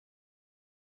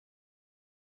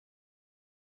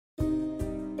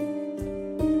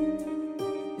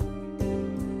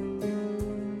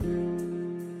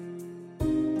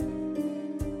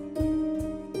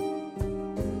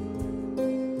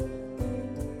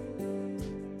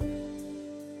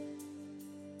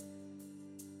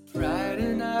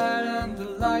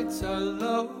lights are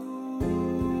low,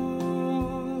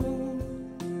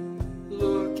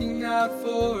 looking out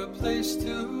for a place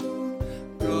to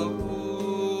go,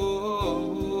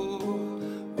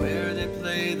 where they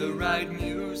play the right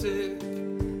music,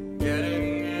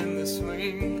 getting in the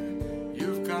swing.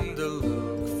 You've come to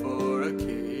look for a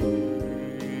king.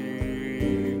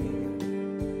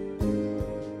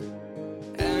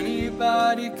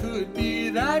 Anybody could be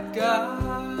that guy.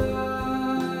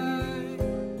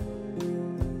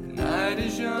 The night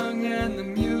is young and the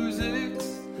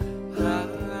music's high.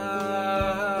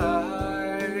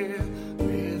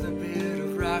 With a bit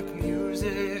of rock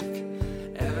music,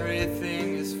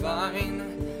 everything is fine.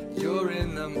 You're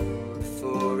in the mood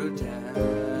for a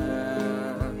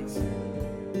dance.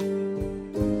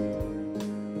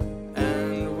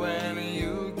 And when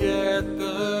you get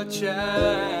the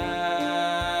chance,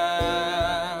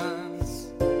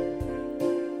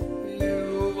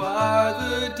 you are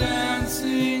the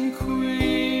dancing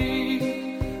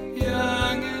queen,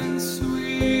 young and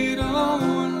sweet,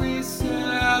 only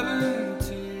 17.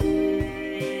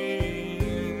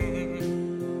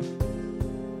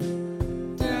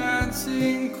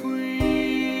 Dancing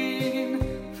queen,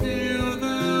 feel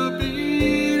the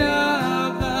beat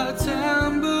of the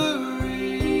tambourine,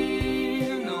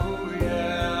 oh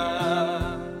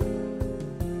yeah.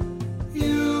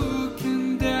 You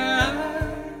can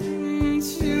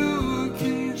dance, you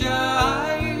can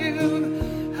jive,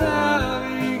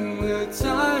 having the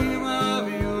time of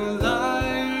your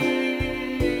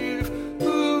life.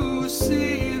 Ooh,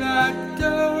 see that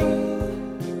girl,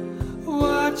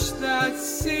 watch that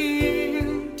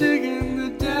scene, digging the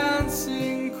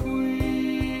dancing queen.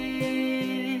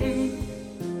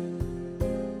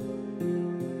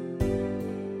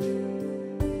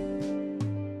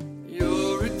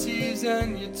 You're a tease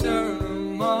and you turn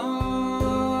 'em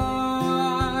on,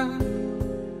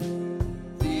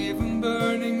 leave 'em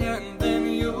burning and then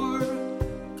you're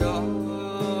gone.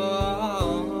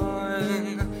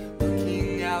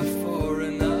 Looking out for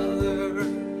another,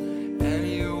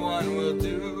 anyone will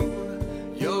do.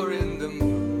 You're in the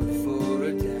mood for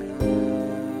a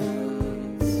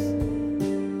dance.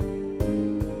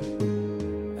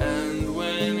 And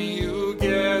when you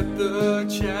get the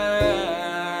chance,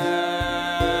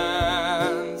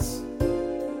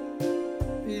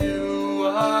 you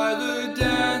are the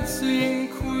dancing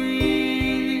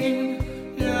queen,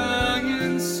 young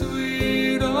and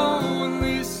sweet,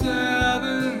 only 17.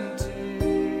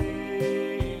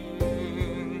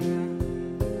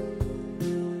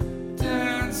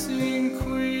 Dancing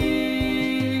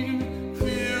queen,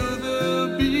 feel the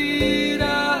beat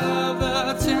of the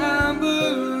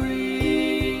tambourine,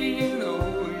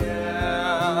 oh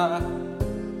yeah.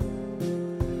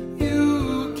 You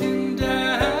can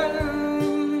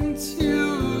dance, you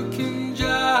can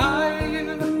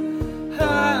jive,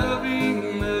 having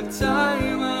the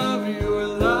time of your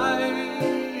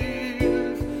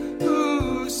life.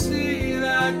 Ooh, see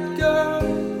that girl,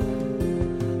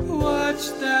 watch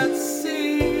that